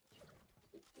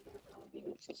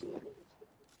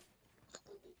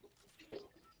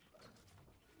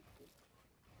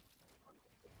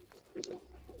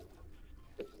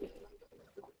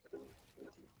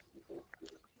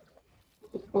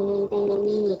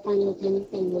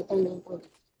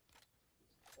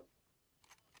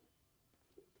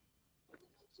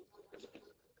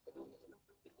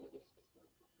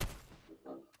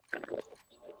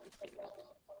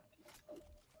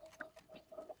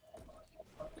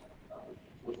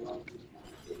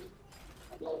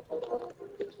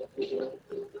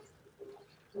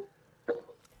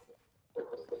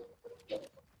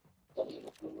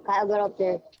 I'll get up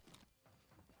there.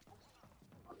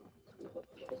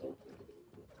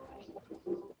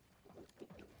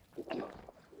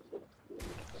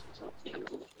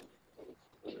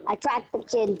 I tracked the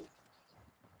kid.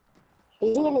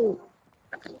 He's healing.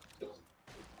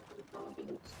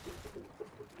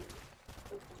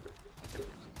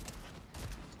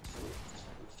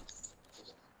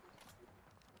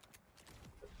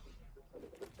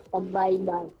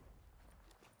 Bye-bye.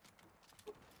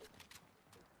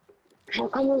 I'll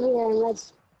come over here and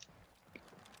let's...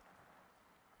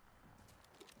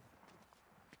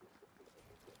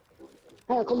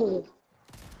 Hey, come over here.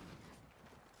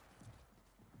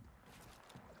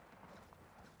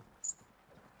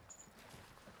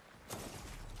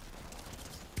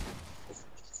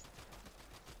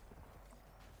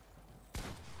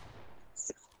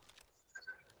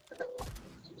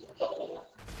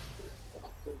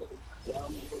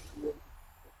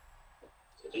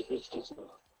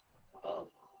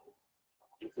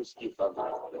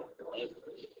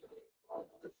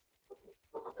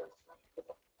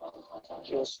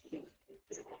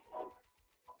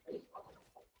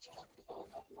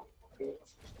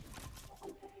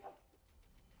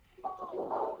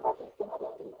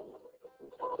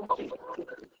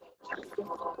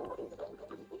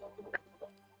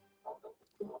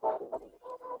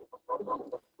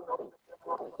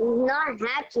 He's not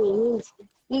hacking.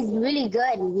 He's really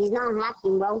good. He's not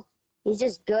hacking, bro. He's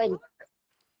just good.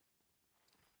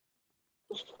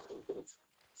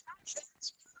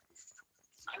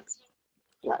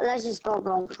 Let's just go,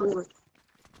 bro. Come on.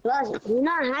 Plus, he's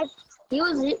not hacking.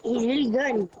 He's really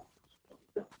good.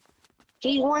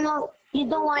 He's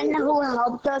the one who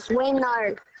helped us win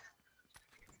our...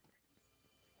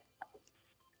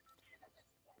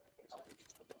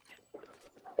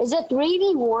 Is it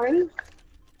 3v1?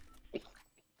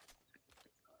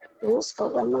 Let's go,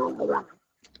 bro.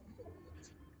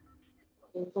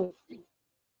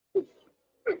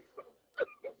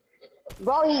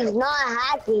 Bro, he's not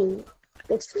hacking.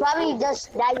 It's probably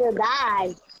just that you're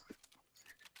bad.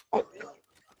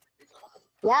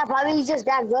 Yeah, probably he's just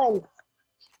that good.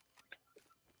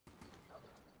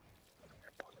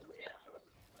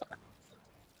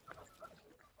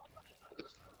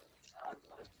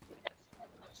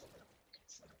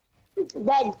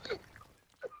 Dead.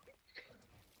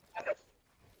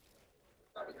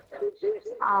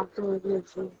 Ah,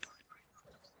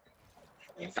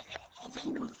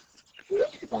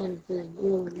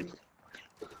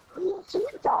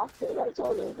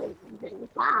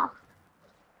 wow.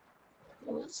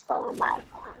 Let's go on my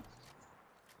phone.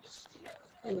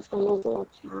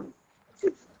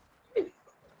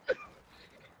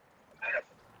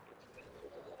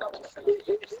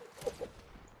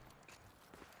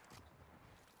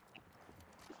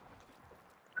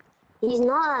 He's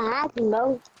not hacking,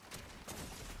 bro.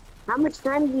 How much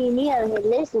time do you need?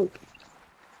 Listen,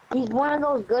 he's one of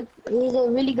those good. He's a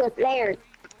really good player.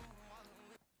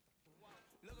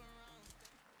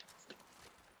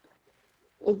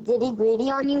 Did he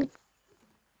greedy on you?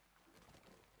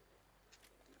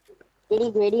 Did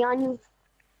he greedy on you?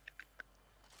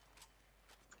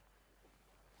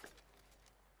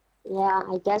 Yeah,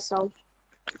 I guess so.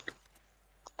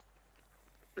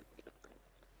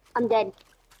 I'm dead.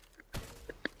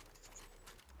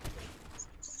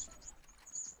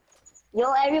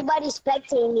 Yo, everybody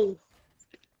spectating me.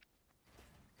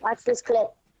 Watch this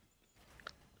clip.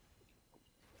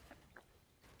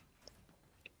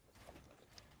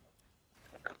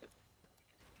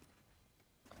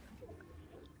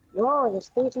 Whoa, the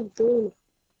stinky green.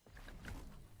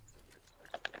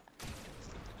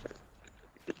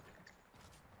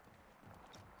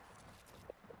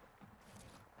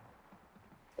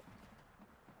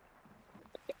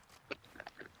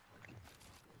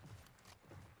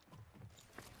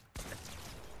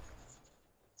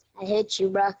 I hit you,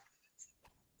 bruh.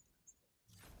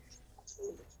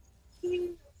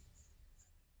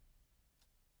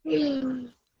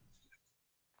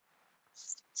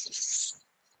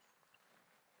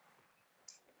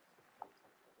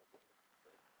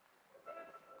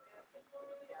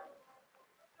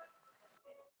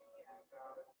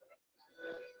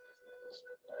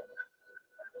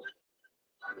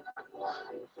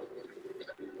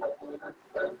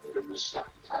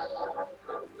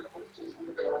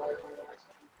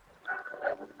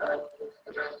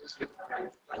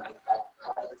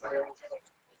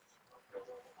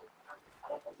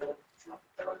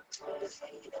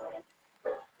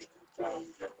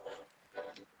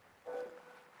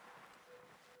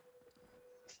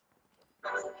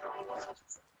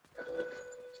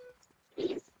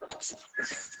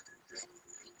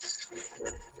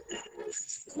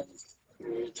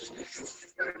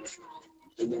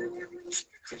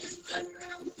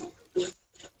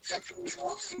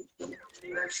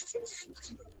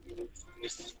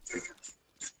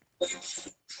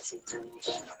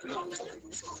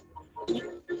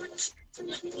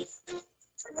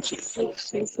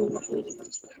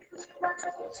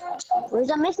 Where's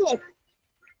the mythic?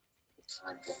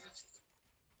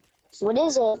 What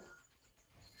is it?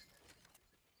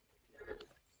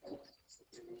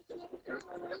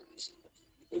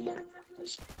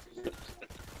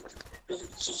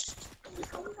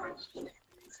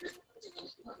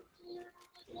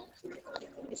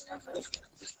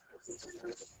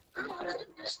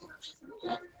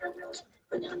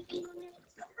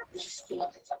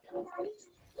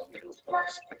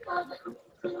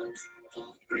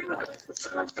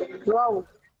 Whoa.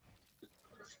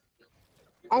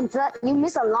 And you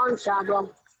missed a long shot, bro.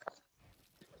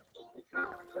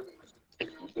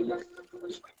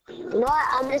 You know what?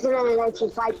 I'm just gonna let you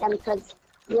fight them because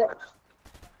you're.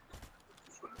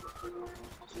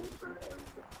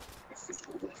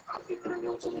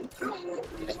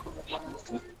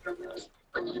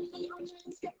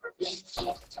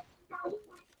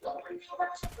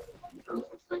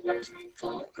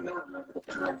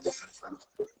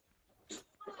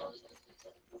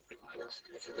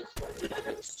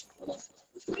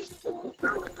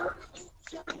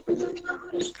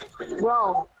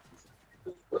 Bro,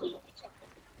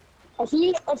 if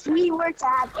we were to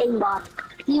have aimbot,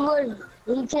 he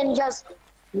can just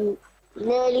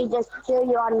literally just kill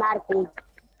you automatically.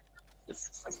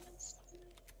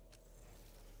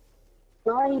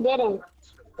 No, he didn't.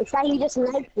 It's that he just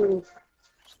sniped me.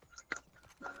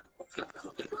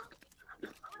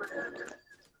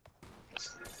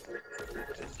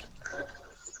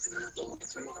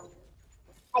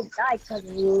 I died because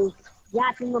of you.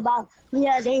 Yapping about he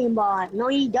has aimbot. No,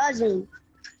 he doesn't.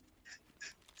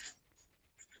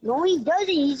 No, he doesn't.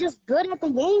 He's just good at the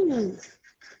game.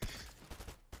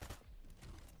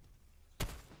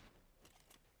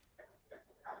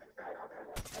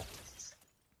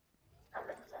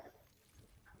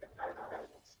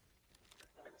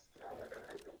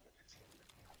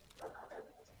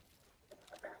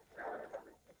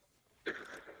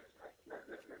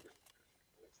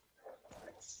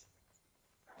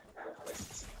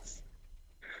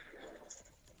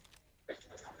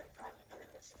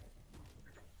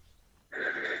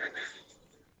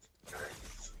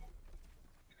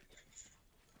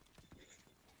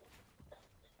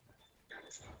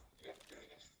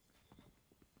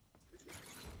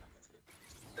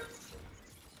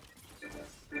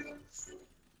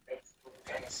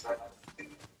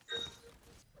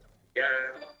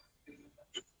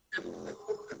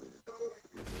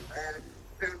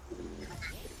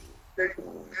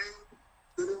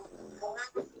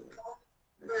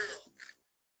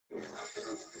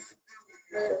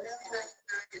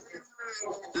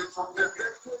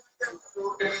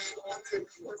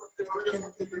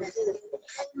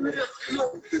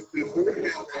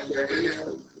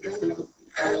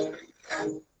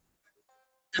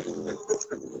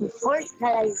 First, no.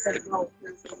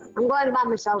 I'm going by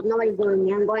myself. Nobody doing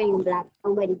me. I'm going in black.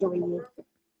 Nobody doing me.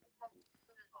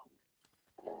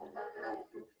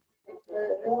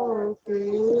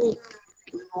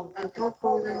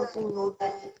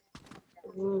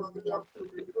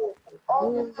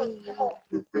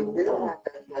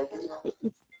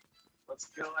 Let's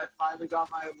go. I finally got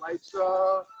my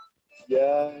elytra.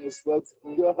 Yes, let's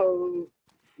go.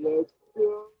 Let's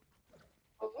go.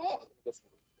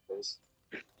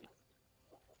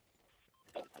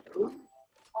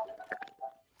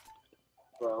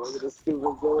 Bro, look at this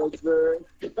super villager.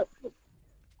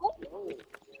 Oh,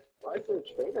 why is there a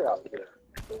trader out here?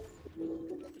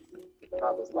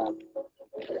 Not this map.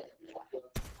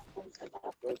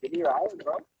 Yo, give me your iron,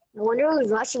 bro. I wonder who's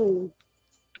rushing me.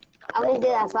 I only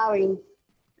did that flowering.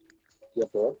 Yeah,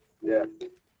 bro. Yeah.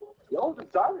 Yo, the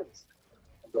diamonds.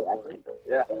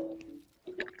 Yeah.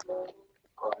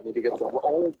 Oh, I need to get some.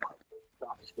 Oh my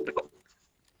gosh.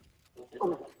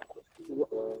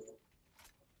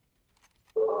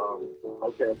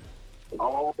 Okay.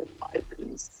 Oh my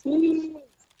PC.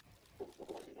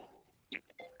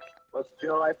 Let's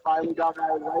go. I finally got my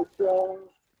elytra.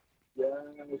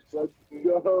 Yes, let's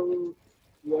go.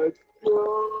 Let's go.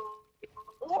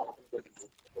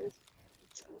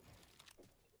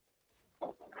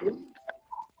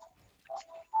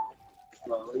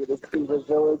 Oh, look at this super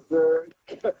villager.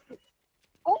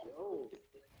 Oh,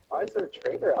 why is there a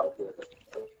trader out here?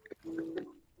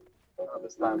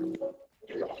 This time.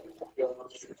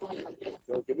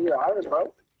 Yo, give me your iron,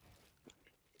 bro.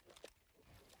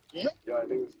 Yeah, I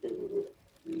think it's good.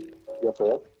 Yeah,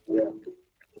 bro? Yeah.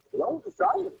 No, it's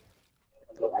iron.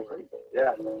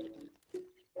 Yeah.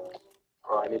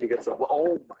 Oh, I need to get some.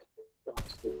 Oh my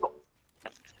gosh.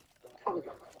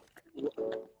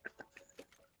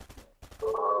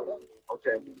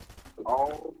 Okay.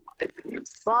 Oh,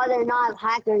 Well, they're not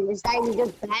hackers. It's not even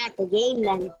just hack the game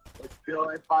then. let's go.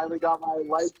 I finally got my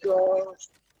Elytra.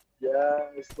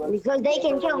 Yes. Let's Because they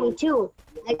can kill me too.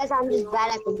 I guess I'm just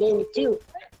bad at the game too.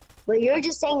 But you're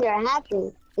just saying they're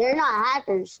hackers. They're not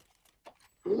hackers.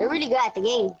 They're really good at the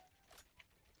game.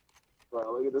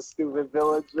 Well, look at the stupid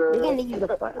villager. You can leave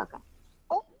the front.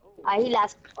 Okay. He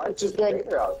left, which is good.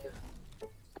 They're out here.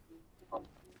 Oh,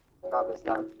 not this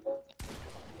time.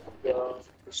 Yeah.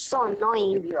 So Give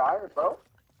annoying. me your iron, bro.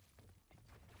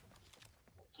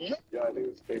 Yeah, I think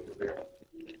it's paper there.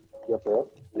 Yeah, bro?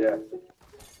 Yeah.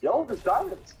 Yo, there's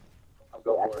diamonds. I'll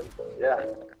go for it. Yeah.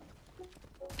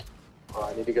 Oh,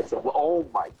 I need to get some. Oh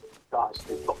my gosh.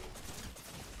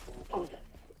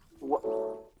 What?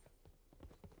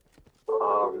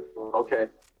 Okay.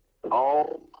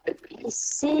 Oh,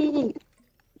 See.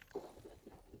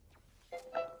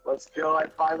 let's go. I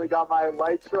finally got my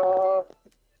Elytra.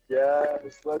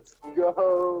 Yes, let's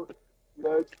go.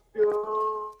 Let's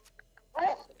go.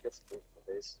 Get some food in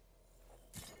the face.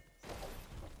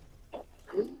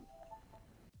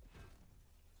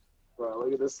 Bro,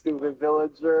 look at this stupid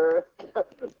villager.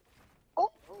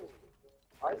 Oh,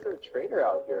 why is there a trader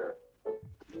out here?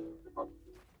 Oh,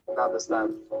 not this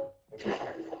time.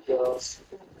 Yo,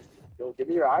 give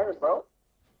me your iron, bro.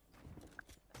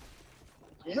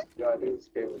 Yeah, I think this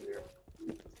game was here.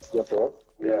 Yeah, bro?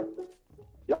 Yeah.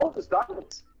 Yo, there's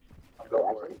diamonds. I'll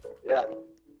go for it. Yeah.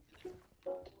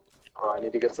 Oh, I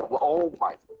need to get some. Oh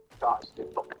my gosh, dude.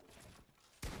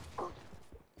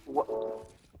 What?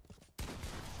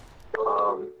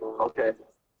 Okay.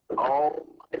 Oh,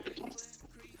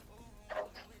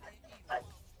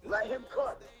 let him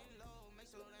cook.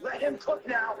 Let him cook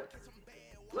now.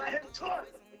 Let him cook.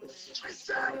 I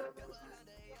said.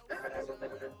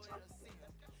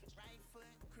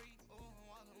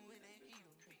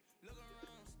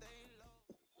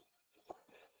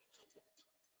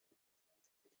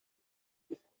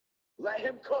 Let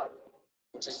him cook.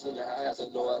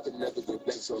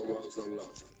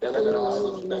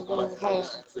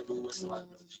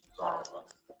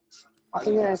 I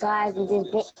think there's eyes in this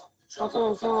bit. I think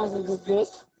there's eyes in this bit.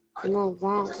 And there's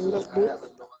eyes in this bit.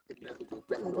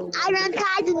 I run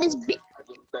ties in this bit.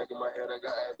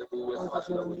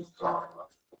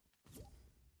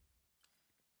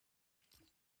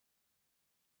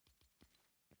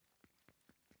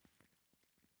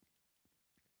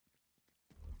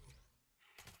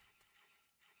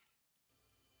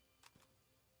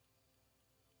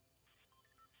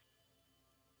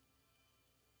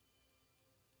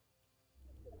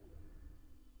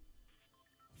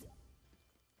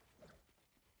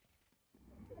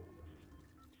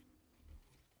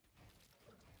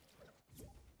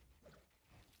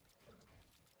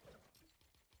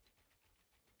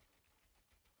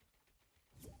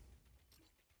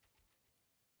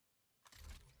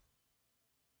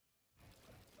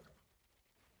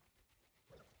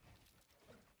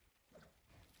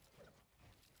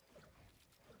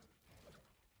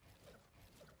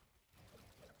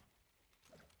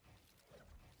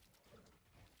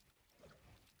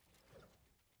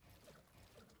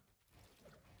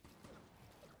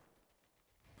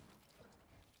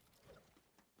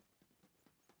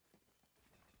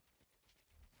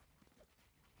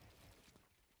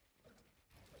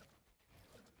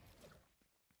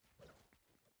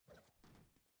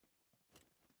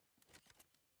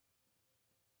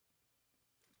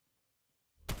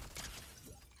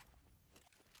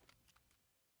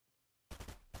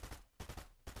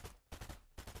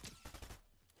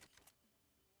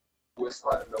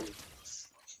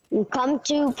 Come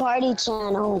to party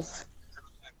channel.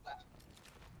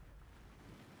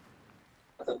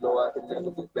 I know I can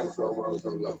never get back from where I was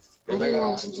on love. I think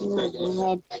I should do it in my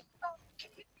head.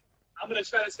 I'm gonna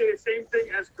try to say the same thing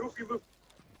as Goofy Luke.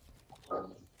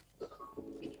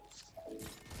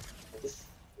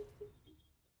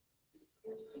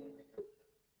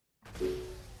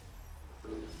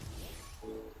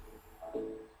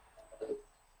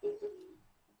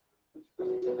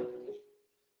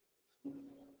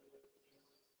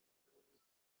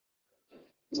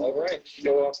 All right,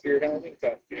 show off your helmet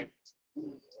costume.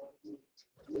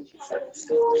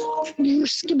 You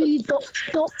skibbity dop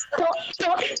dop dop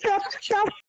dop dop dop.